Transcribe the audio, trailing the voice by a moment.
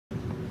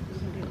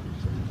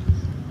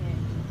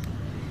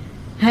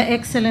Her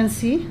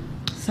Excellency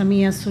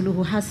Samia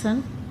Suluhu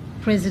Hassan,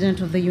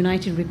 President of the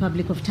United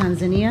Republic of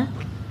Tanzania,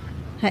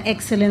 Her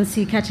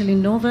Excellency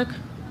Katalin Novak,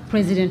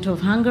 President of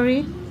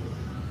Hungary,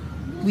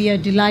 we are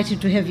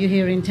delighted to have you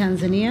here in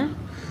Tanzania,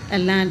 a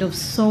land of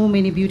so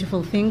many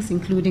beautiful things,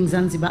 including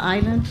Zanzibar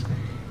Island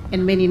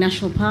and many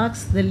national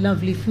parks, the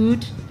lovely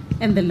food,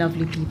 and the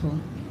lovely people.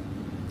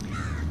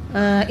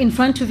 In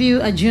front of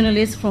you are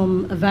journalists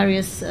from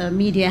various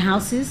media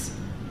houses.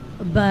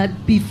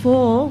 But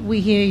before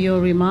we hear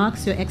your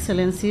remarks, Your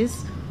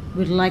Excellencies,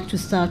 we'd like to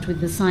start with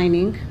the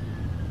signing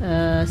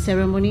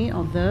ceremony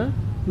of the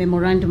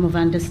Memorandum of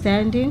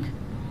Understanding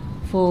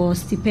for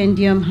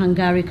Stipendium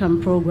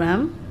Hungaricum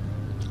program,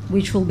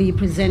 which will be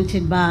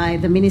presented by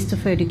the Minister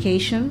for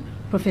Education,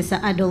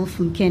 Professor Adolf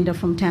Mkenda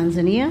from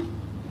Tanzania,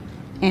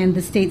 and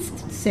the State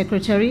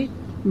Secretary,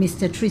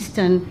 Mr.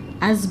 Tristan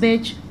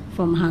Azbej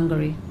from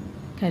Hungary.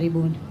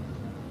 Karibuni.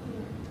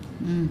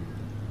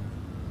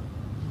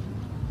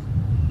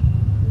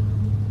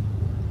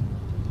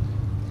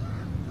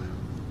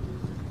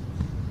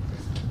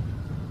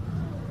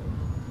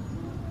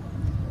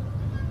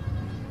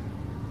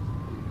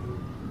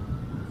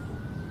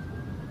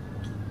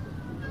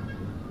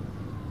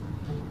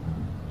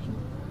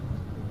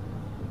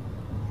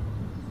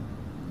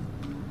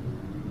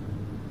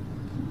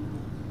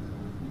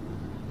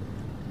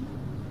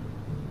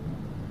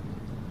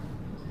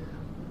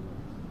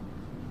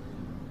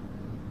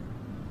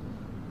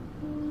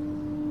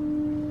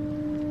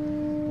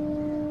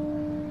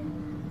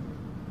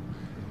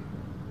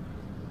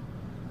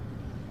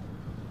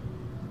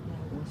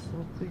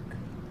 So quick.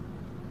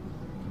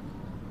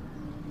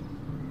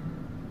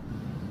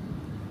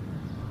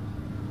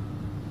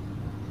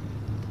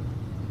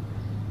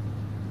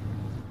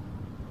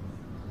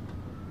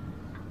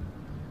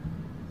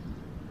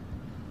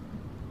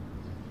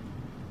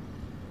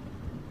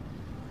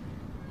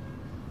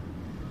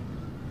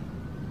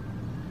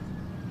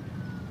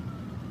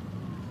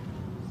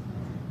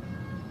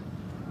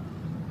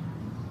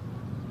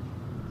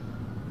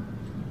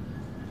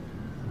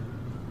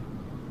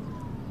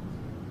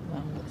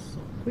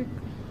 Quick.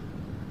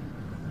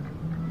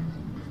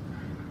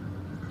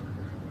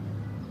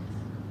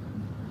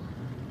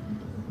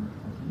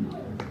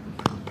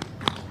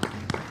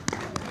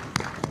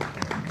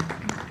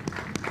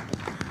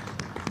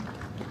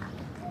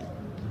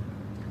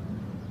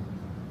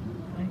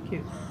 Thank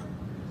you.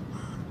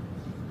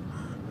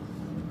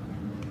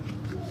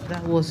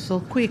 That was so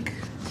quick.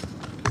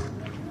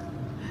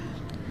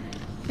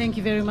 Thank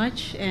you very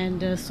much,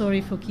 and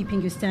sorry for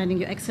keeping you standing,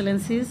 Your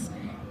Excellencies.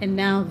 And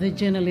now the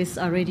journalists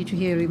are ready to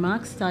hear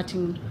remarks,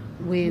 starting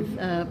with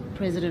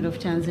President of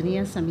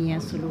Tanzania,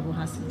 Samia Suluhu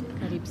Hassan.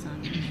 Karibu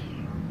sana.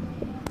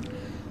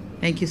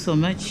 Thank you so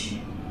much.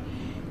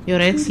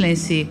 Your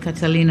Excellency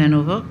Katalin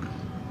Novak,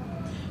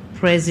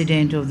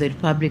 President of the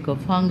Republic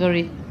of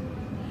Hungary,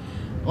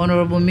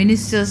 honorable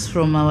ministers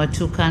from our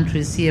two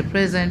countries here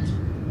present,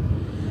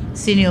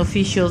 senior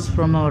officials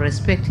from our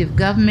respective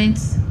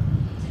governments,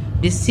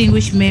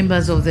 distinguished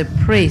members of the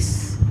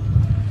press,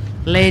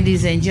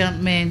 ladies and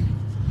gentlemen,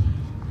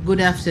 good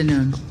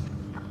afternoon.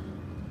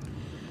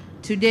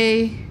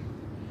 Today,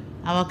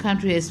 our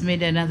country has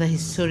made another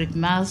historic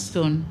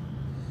milestone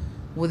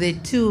with the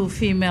two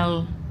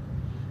female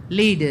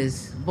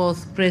leaders,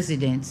 both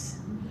presidents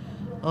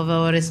of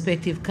our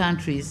respective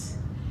countries,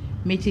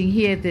 meeting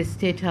here at the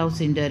State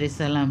House in Dar es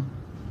Salaam.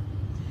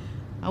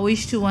 I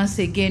wish to once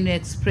again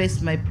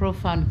express my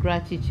profound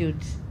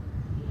gratitude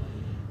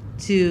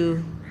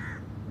to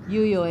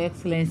you, Your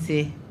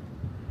Excellency,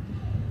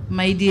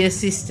 my dear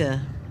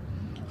sister,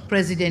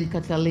 President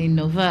Katalin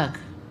Novak,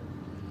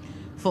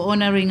 for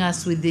honoring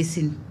us with this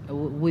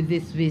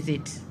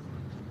visit.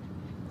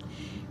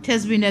 It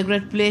has been a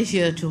great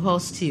pleasure to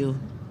host you,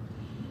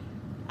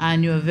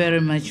 and you are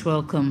very much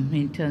welcome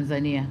in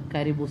Tanzania.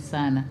 Karibu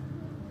sana.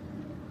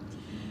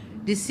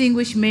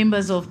 Distinguished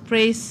members of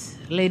press,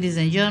 ladies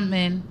and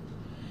gentlemen,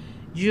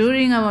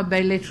 during our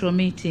bilateral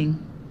meeting,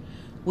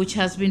 which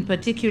has been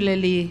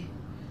particularly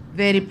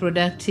very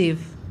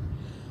productive,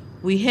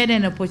 we had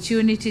an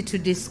opportunity to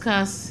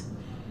discuss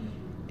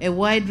a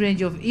wide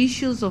range of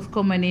issues of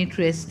common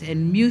interest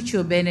and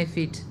mutual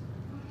benefit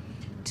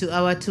to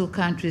our two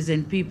countries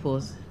and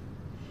peoples.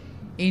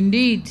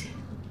 Indeed,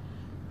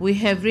 we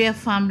have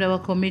reaffirmed our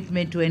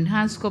commitment to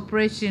enhance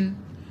cooperation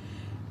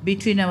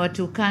between our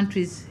two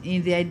countries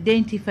in the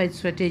identified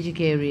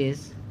strategic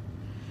areas.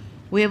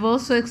 We have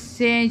also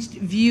exchanged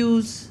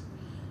views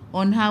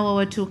on how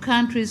our two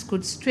countries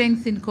could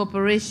strengthen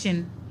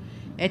cooperation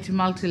at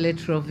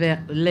multilateral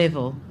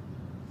level.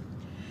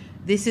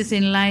 This is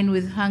in line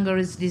with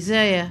Hungary's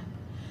desire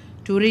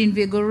to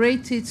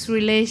reinvigorate its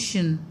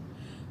relation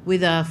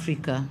with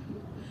Africa,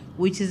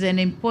 which is an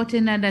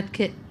important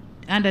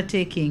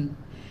undertaking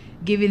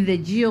given the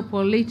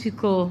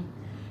geopolitical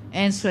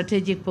and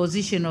strategic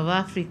position of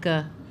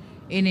Africa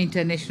in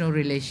international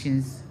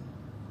relations.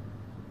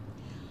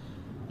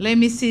 Let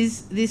me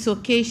seize this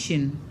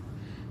occasion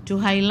to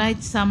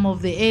highlight some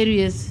of the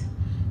areas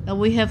that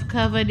we have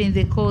covered in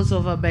the course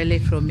of our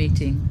bilateral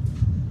meeting.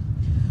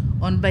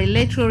 On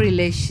bilateral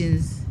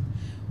relations,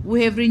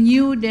 we have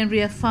renewed and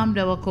reaffirmed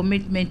our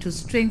commitment to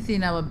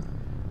strengthen our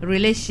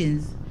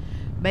relations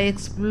by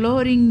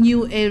exploring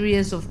new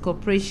areas of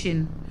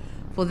cooperation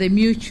for the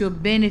mutual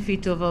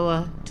benefit of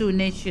our two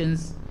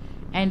nations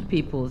and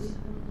peoples.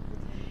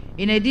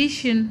 In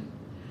addition,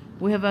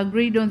 we have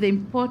agreed on the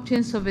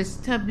importance of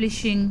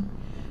establishing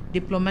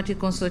diplomatic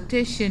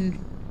consultation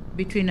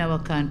between our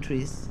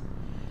countries.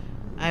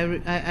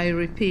 I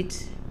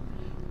repeat,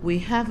 we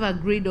have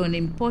agreed on the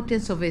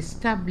importance of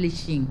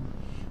establishing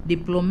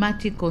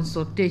diplomatic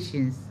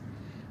consultations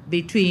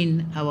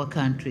between our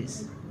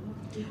countries.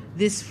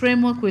 This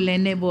framework will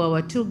enable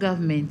our two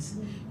governments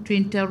to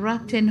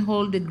interact and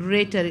hold a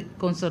greater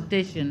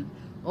consultation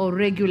or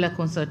regular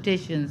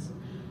consultations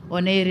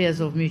on areas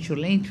of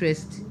mutual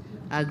interest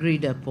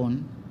agreed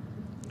upon.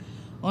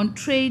 On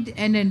trade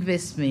and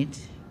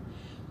investment,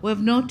 we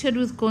have noted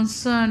with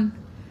concern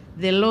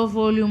the low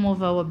volume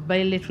of our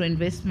bilateral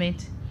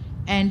investment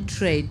and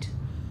trade,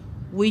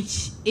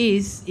 which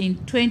is in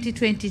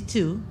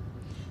 2022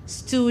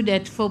 stood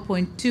at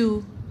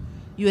 $4.2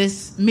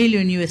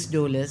 million US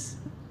dollars.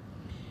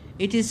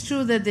 It is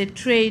true that the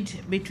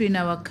trade between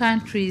our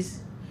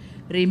countries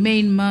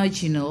remain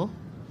marginal,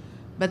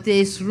 but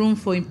there is room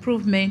for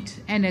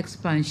improvement and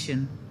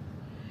expansion.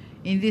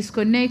 In this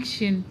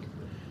connection,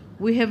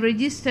 we have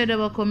registered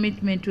our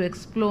commitment to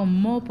explore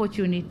more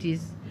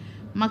opportunities,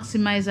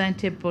 maximize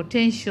untapped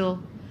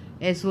potential,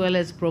 as well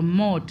as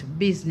promote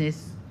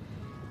business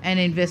and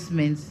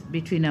investments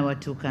between our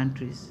two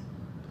countries.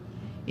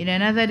 In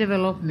another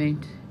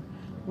development,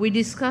 we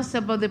discussed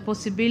about the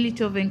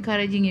possibility of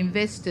encouraging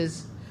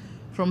investors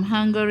from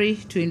Hungary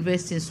to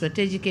invest in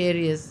strategic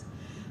areas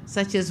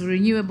such as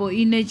renewable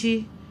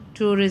energy,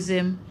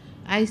 tourism,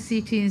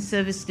 ICT and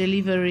service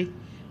delivery,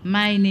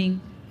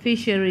 mining,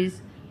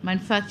 fisheries,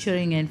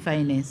 manufacturing, and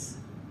finance.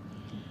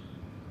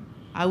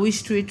 I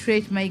wish to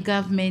reiterate my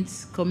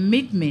government's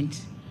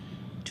commitment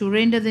to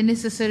render the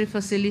necessary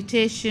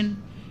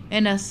facilitation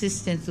and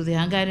assistance to the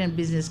Hungarian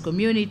business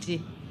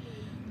community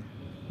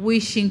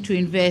wishing to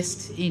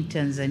invest in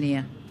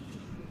Tanzania.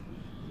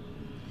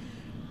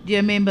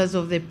 Dear members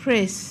of the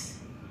press,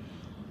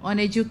 on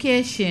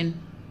education,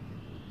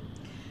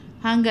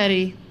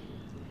 Hungary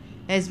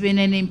has been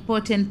an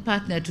important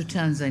partner to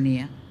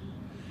Tanzania,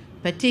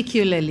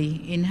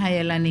 particularly in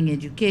higher learning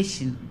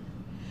education.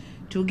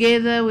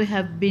 Together, we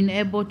have been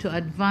able to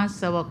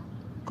advance our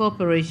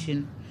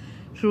cooperation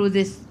through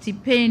the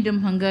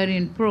Stipendium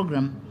Hungarian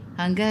program,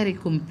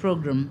 Hungaricum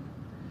program.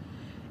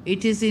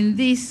 It is in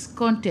this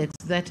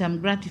context that I'm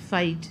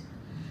gratified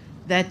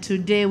that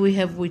today we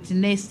have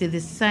witnessed the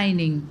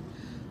signing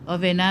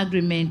of an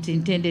agreement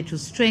intended to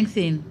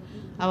strengthen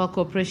our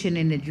cooperation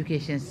in the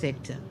education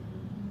sector.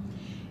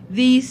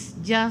 This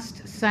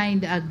just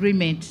signed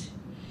agreement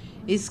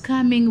is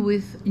coming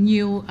with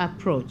new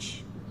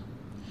approach,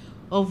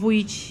 of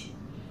which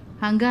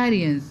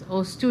Hungarians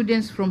or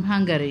students from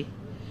Hungary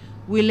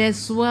will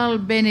as well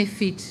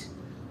benefit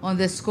on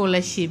the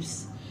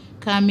scholarships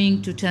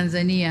coming to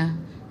Tanzania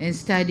and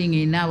studying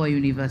in our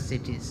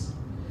universities.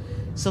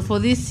 So for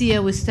this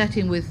year, we're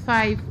starting with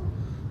 5,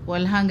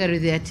 while Hungary,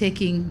 they are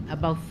taking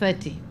about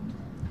 30.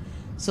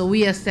 So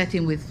we are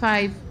starting with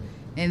 5,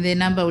 and the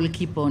number will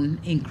keep on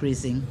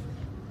increasing.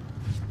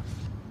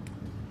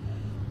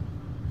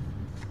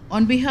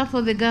 On behalf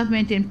of the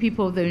government and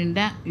people of the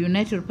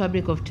United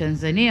Republic of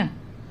Tanzania,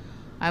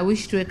 I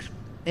wish to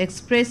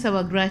express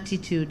our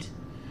gratitude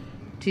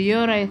to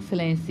Your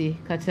Excellency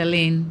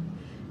Katalin,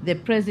 the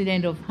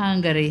President of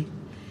Hungary,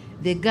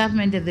 the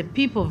government and the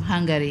people of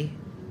Hungary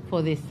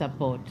for this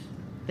support.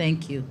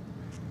 Thank you.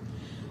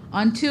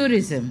 On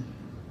tourism,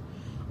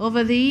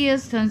 over the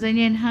years,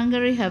 Tanzania and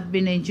Hungary have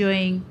been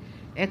enjoying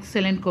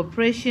excellent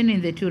cooperation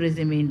in the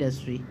tourism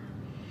industry.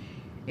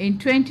 In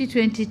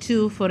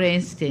 2022, for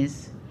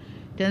instance,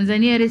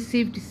 Tanzania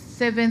received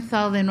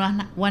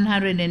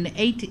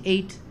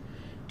 7,188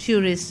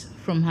 tourists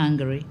from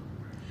Hungary.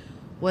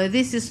 Well,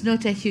 this is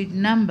not a huge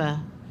number,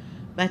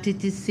 but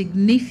it is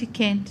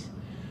significant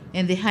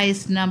and the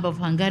highest number of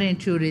Hungarian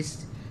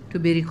tourists to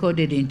be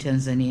recorded in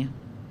Tanzania.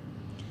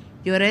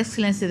 Your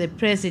Excellency the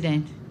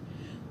President,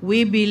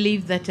 we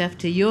believe that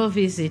after your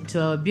visit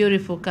to our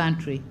beautiful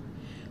country,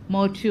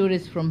 more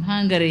tourists from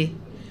Hungary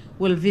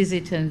will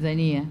visit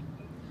Tanzania.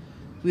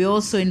 We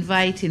also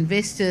invite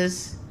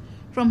investors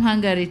from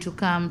Hungary to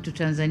come to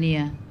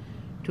Tanzania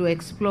to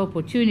explore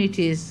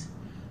opportunities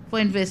for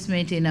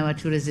investment in our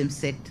tourism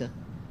sector.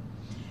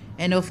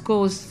 And of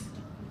course,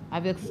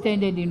 I've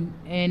extended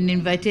an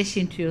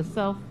invitation to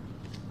yourself.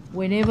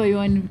 Whenever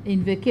you're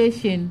in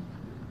vacation,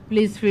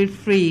 please feel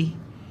free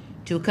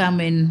to come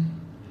and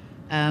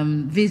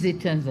visit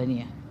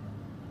Tanzania.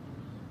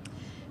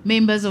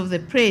 Members of the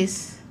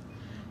press,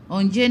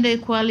 on gender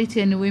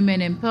equality and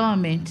women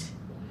empowerment,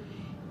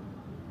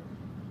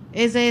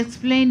 as I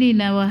explained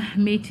in our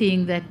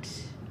meeting, that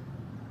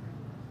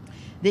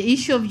the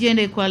issue of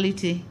gender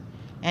equality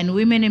and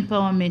women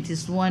empowerment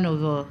is one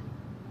of our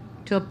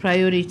top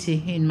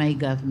priority in my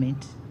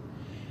government.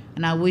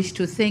 And I wish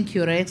to thank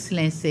Your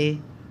Excellency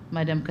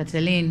Madam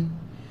Katalin,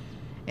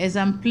 as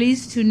I'm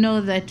pleased to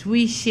know that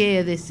we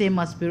share the same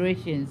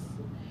aspirations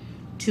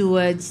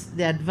towards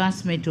the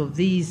advancement of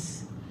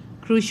these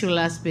crucial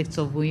aspects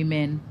of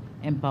women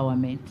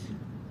empowerment.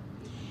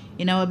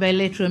 In our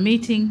bilateral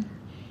meeting,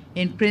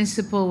 in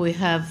principle, we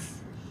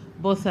have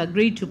both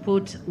agreed to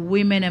put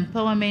women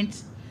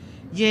empowerment,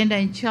 gender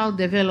and child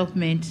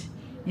development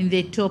in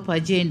the top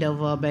agenda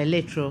of our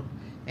bilateral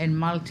and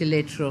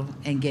multilateral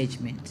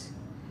engagement.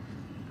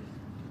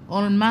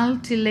 On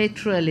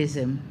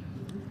multilateralism,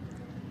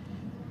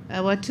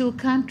 our two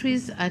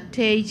countries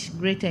attach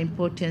greater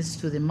importance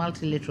to the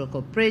multilateral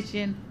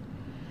cooperation,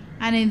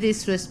 and in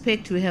this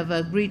respect, we have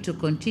agreed to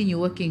continue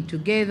working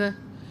together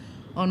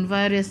on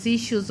various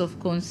issues of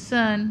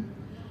concern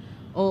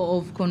or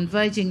of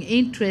converging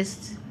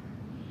interest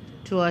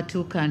to our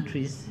two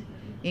countries,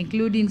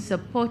 including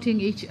supporting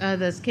each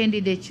other's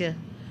candidature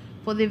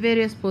for the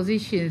various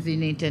positions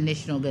in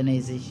international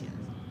organizations.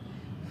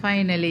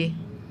 Finally,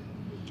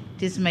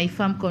 it is my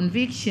firm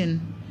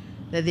conviction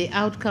that the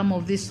outcome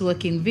of this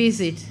working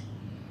visit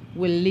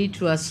will lead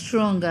to a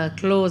stronger,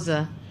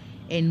 closer,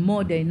 and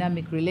more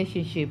dynamic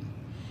relationship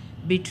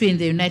between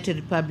the United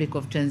Republic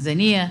of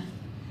Tanzania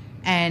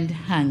and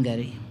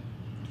Hungary.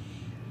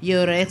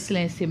 Your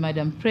Excellency,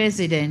 Madam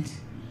President,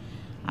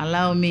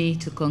 allow me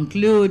to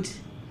conclude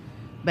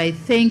by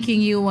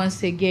thanking you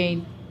once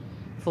again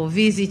for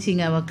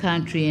visiting our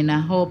country, and I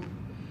hope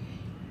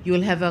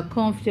you'll have a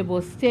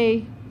comfortable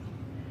stay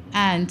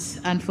and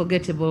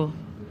unforgettable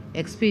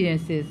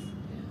experiences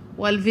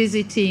while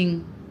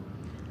visiting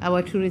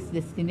our tourist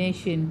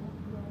destination,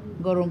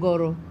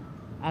 Ngorongoro,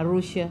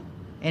 Arusha,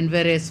 and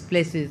various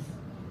places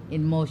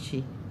in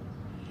Moshi.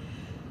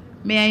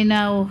 May I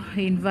now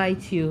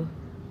invite you,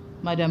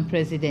 Madam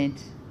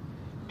President,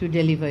 to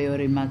deliver your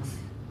remarks.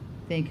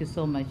 Thank you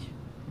so much.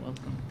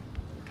 Welcome.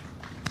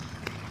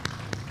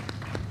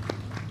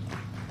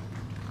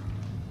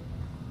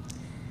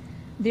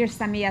 Dear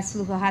Samia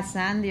Suluhu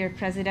Hassan, dear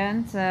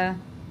President,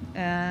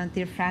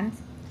 dear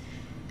friends,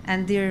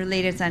 and dear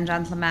ladies and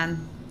gentlemen,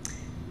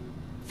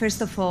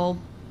 first of all,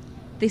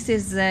 this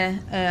is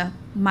a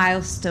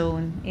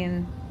milestone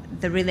in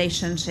the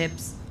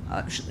relationships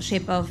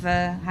of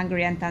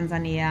Hungary and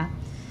Tanzania.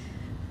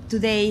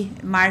 Today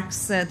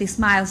marks this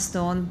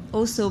milestone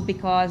also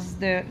because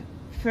the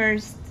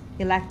first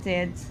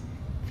elected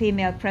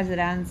female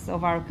presidents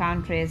of our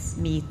countries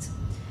meet.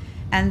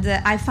 And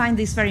I find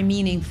this very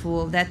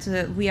meaningful that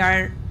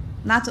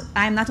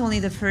I'm not only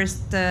the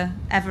first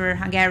ever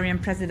Hungarian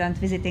president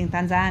visiting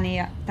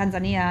Tanzania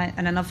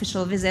on an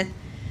official visit,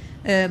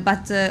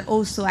 but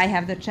also I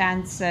have the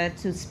chance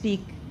to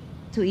speak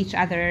to each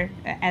other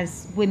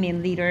as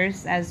women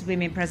leaders, as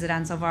women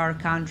presidents of our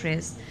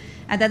countries.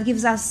 And that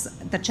gives us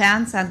the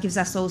chance and gives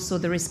us also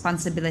the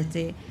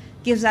responsibility.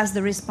 Gives us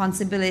the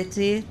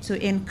responsibility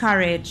to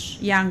encourage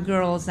young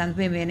girls and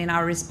women in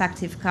our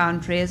respective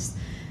countries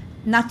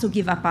not to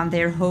give up on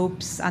their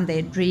hopes and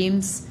their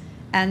dreams,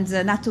 and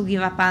not to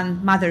give up on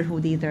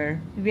motherhood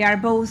either. We are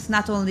both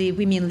not only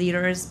women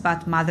leaders,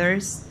 but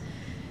mothers.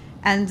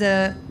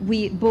 And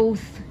we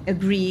both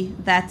agree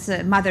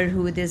that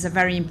motherhood is a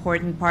very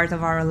important part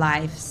of our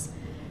lives.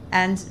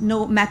 And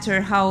no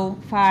matter how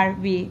far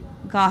we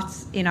got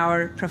in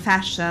our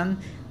profession,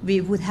 we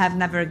would have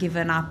never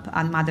given up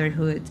on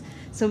motherhood.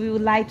 So we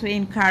would like to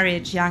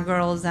encourage young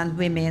girls and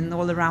women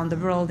all around the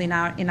world in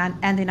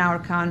our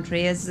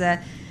countries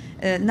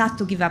not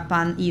to give up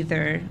on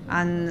either,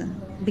 on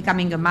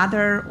becoming a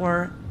mother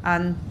or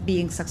on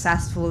being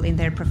successful in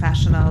their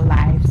professional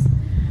lives.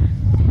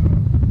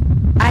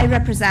 I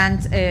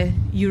represent a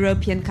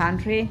European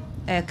country,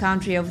 a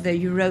country of the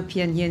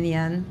European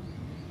Union,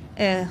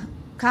 a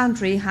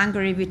country,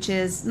 Hungary, which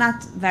is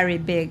not very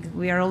big.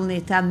 We are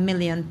only 10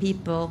 million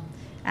people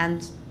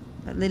and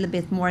a little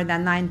bit more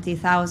than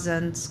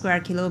 90,000 square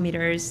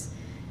kilometers.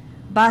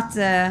 But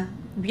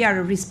we are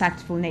a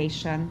respectful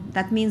nation.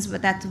 That means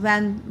that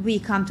when we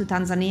come to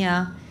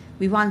Tanzania,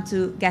 we want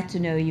to get to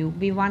know you.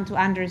 We want to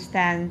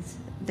understand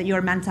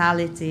your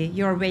mentality,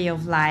 your way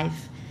of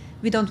life.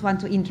 We don't want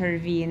to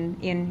intervene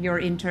in your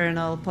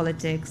internal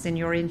politics, in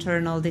your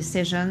internal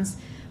decisions.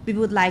 We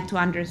would like to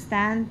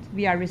understand.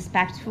 We are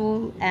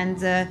respectful,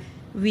 and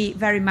we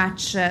very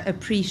much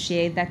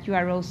appreciate that you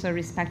are also a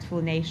respectful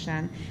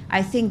nation.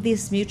 I think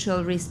this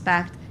mutual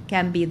respect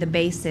can be the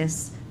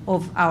basis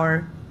of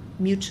our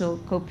mutual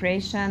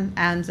cooperation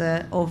and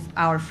of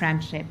our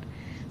friendship.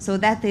 So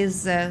that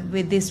is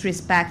with this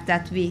respect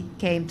that we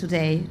came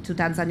today to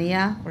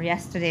Tanzania, or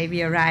yesterday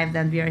we arrived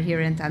and we are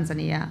here in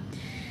Tanzania.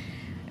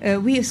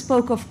 We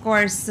spoke, of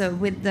course,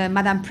 with the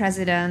Madam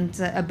President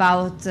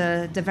about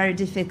the very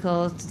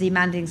difficult,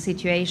 demanding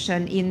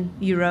situation in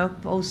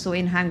Europe, also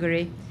in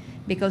Hungary,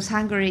 because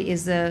Hungary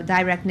is a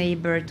direct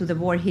neighbor to the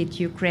war-hit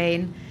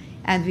Ukraine,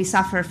 and we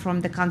suffer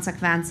from the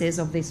consequences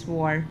of this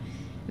war.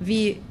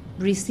 We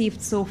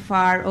received so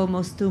far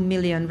almost 2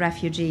 million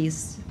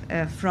refugees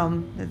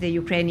from the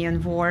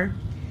Ukrainian war.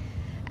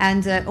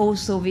 And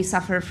also we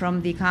suffer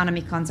from the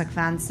economic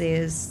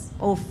consequences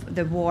of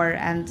the war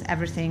and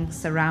everything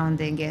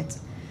surrounding it.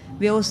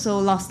 We also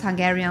lost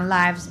Hungarian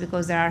lives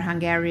because there are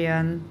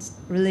Hungarians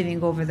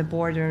living over the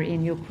border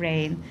in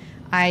Ukraine.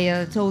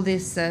 I told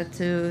this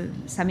to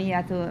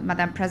Samia, to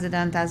Madam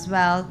President as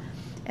well,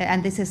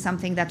 and this is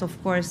something that,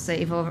 of course,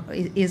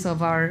 is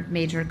of our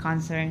major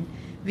concern.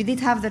 We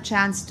did have the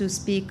chance to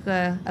speak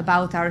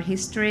about our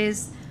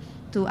histories,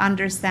 to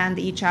understand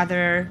each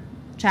other's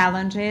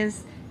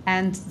challenges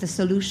and the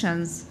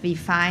solutions we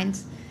find,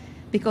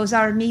 because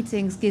our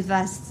meetings give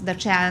us the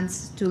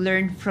chance to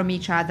learn from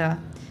each other.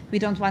 We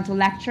don't want to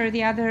lecture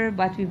the other,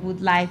 but we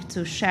would like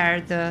to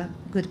share the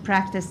good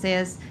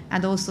practices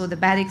and also the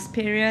bad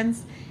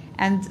experience.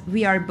 And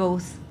we are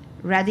both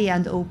ready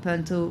and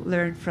open to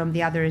learn from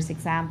the other's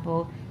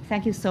example.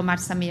 Thank you so much,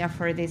 Samia,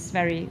 for this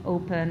very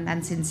open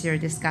and sincere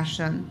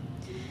discussion.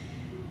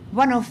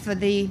 One of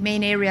the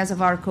main areas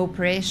of our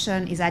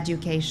cooperation is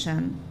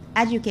education.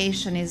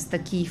 Education is the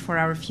key for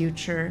our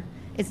future.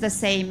 It's the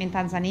same in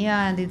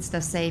Tanzania and it's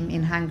the same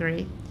in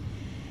Hungary.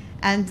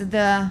 And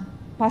the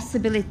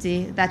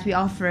possibility that we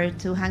offer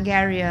to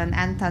Hungarian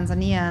and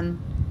Tanzanian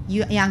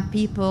young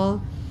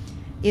people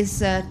is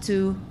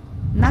to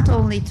not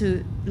only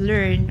to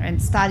learn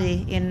and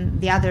study in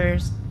the other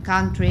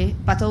country,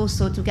 but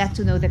also to get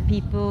to know the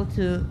people,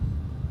 to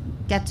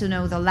get to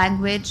know the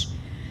language,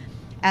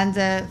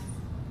 and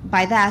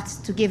by that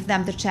to give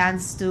them the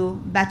chance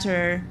to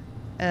better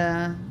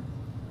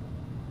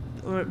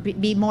or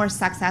be more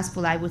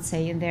successful, I would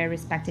say, in their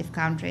respective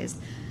countries.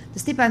 The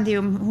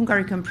Stipendium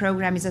Hungaricum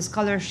program is a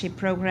scholarship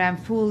program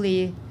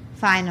fully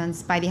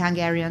financed by the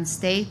Hungarian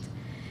state,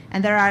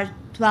 and there are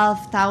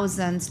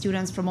 12,000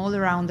 students from all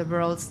around the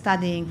world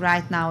studying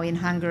right now in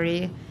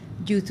Hungary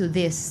due to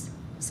this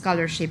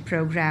scholarship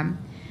program.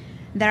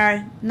 There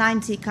are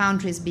 90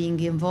 countries being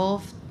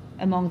involved,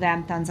 among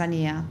them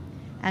Tanzania.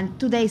 And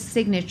today's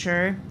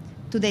signature,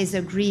 today's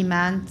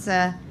agreement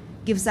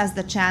gives us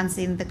the chance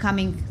in the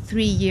coming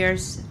 3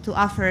 years to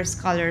offer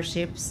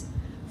scholarships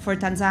for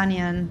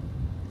Tanzanian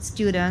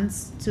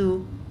students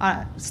to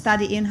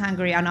study in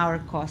Hungary on our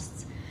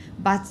costs.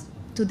 But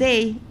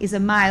today is a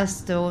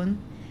milestone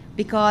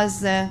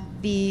because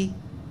the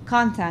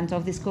content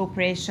of this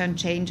cooperation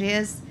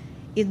changes.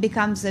 It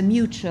becomes a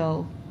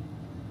mutual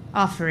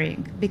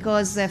offering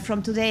because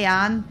from today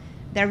on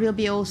there will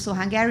be also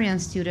Hungarian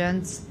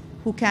students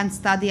who can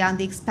study on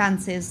the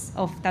expenses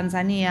of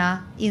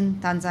Tanzania in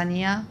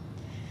Tanzania,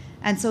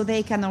 and so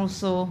they can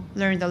also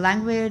learn the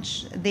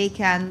language, they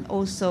can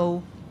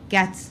also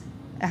get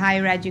a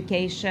higher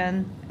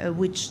education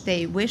which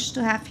they wish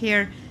to have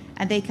here,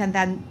 and they can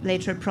then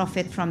later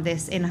profit from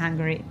this in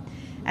Hungary.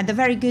 And the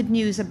very good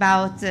news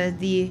about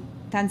the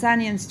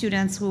Tanzanian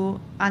students who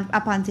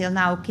up until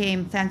now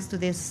came thanks to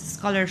this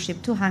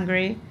scholarship to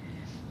Hungary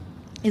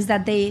is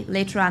that they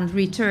later on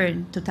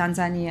return to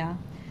Tanzania.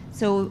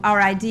 So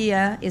our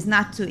idea is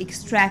not to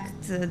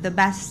extract the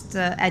best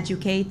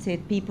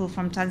educated people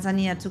from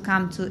Tanzania to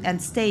come to and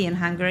stay in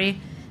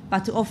Hungary,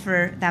 but to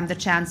offer them the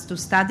chance to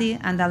study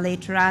and then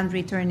later on,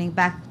 returning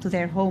back to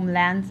their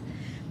homeland,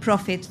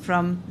 profit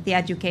from the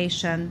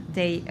education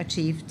they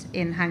achieved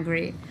in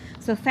Hungary.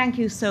 So thank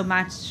you so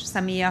much,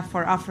 Samia,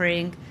 for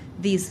offering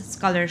these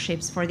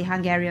scholarships for the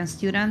Hungarian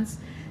students.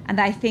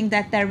 And I think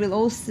that there will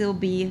also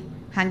be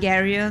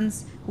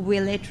Hungarians who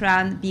will later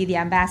on be the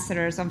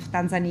ambassadors of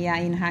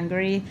Tanzania in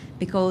Hungary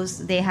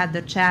because they had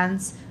the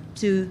chance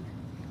to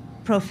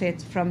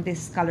profit from this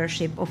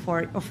scholarship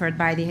offered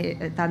by the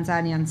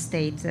Tanzanian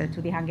state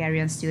to the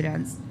Hungarian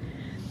students.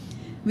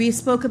 We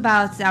spoke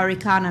about our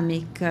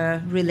economic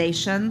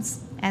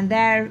relations, and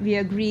there we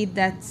agreed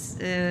that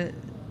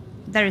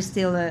there is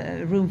still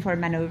room for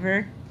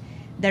maneuver.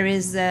 There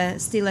is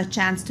still a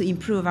chance to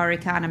improve our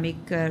economic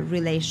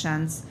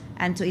relations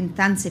and to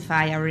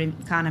intensify our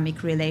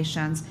economic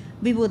relations.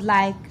 We would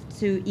like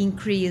to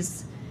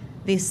increase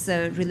this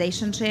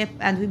relationship,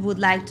 and we would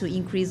like to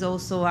increase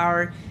also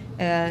our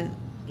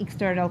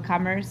external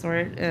commerce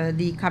or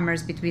the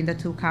commerce between the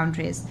two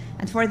countries.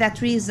 And for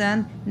that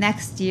reason,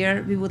 next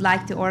year we would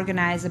like to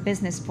organize a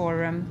business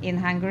forum in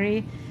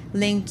Hungary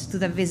linked to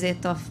the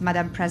visit of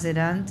Madam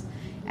President,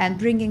 and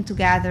bringing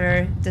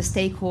together the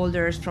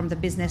stakeholders from the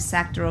business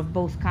sector of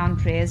both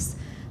countries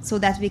so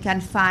that we can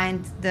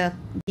find the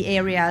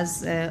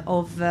areas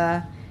of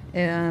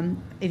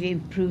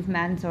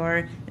improvement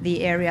or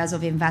the areas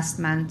of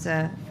investment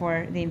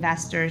for the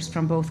investors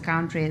from both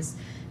countries.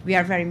 We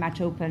are very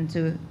much open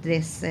to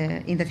this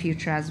in the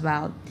future as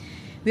well.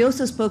 We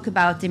also spoke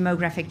about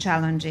demographic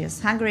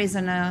challenges. Hungary is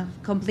in a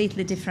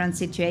completely different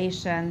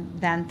situation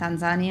than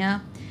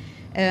Tanzania.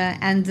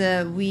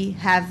 And we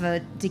have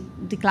a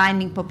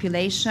declining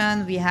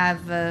population, we have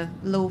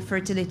low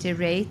fertility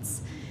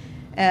rates,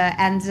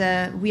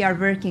 and we are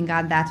working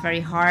on that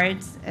very hard.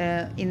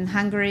 In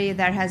Hungary,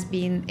 there has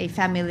been a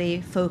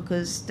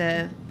family-focused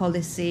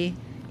policy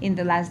in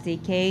the last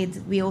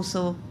decade. We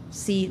also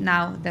see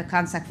now the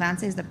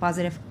consequences, the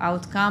positive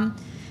outcome,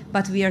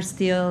 but we are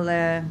still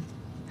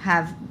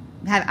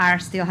are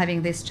still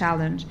having this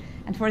challenge.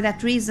 And for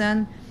that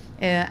reason,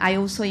 I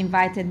also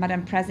invited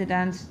Madam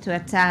President to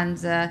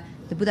attend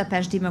the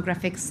Budapest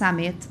Demographic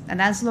Summit.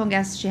 And as long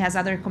as she has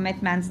other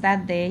commitments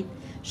that day,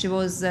 she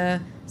was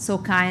so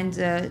kind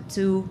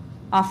to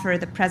offer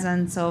the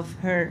presence of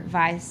her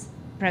vice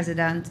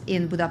president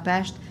in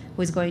Budapest,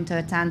 who is going to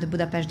attend the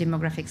Budapest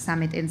Demographic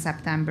Summit in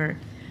September.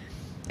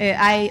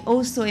 I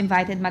also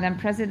invited Madam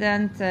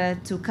President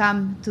to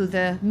come to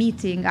the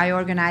meeting I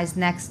organized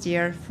next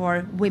year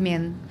for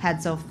women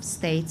heads of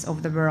states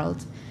of the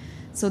world.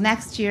 So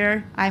next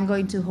year, I'm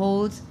going to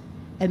hold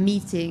a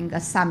meeting,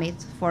 a summit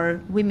for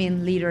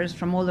women leaders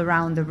from all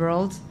around the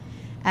world.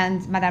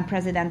 And Madam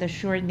President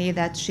assured me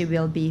that she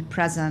will be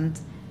present.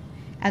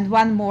 And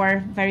one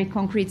more very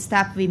concrete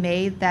step we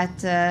made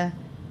that,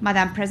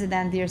 Madam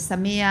President, dear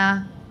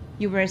Samia,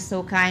 you were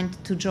so kind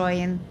to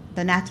join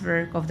the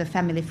network of the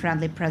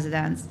family-friendly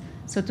presidents.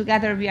 So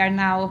together we are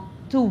now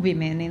 2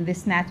 women in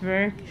this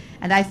network,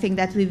 and I think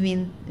that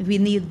we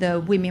need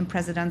the women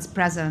presidents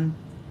present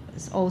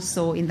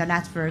also in the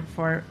network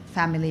for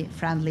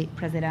family-friendly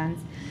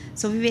presidents.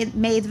 So we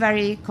made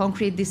very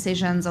concrete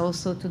decisions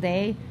also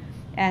today,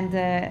 and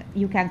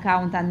you can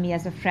count on me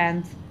as a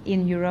friend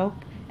in Europe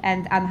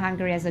and on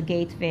Hungary as a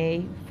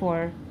gateway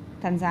for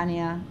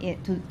Tanzania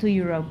to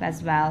Europe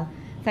as well.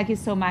 Thank you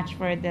so much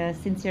for the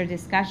sincere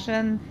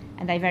discussion,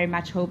 and I very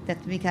much hope that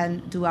we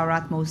can do our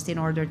utmost in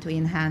order to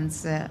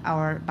enhance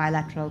our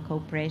bilateral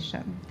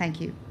cooperation.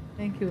 Thank you.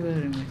 Thank you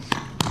very much.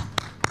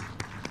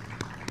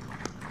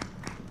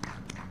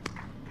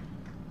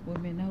 We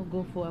may now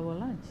go for our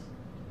lunch.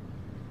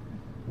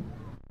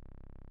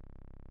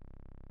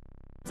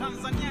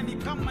 Tanzania ni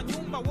kama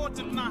nyumba,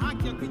 wote tuna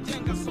haki ya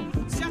kujenga, so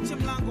siache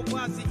mlango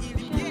wazi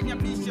ili mgeni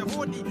abishe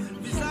hodi,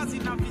 vizazi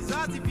na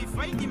vizazi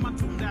vifaidi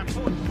matunda ya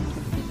kodi.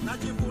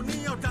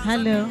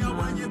 Hello.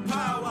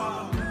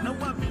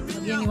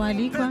 Wageni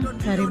waalikwa,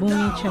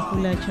 karibuni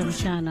chakula cha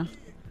mchana.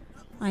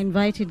 I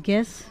invited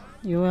guests.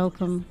 You're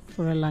welcome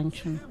for a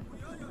luncheon.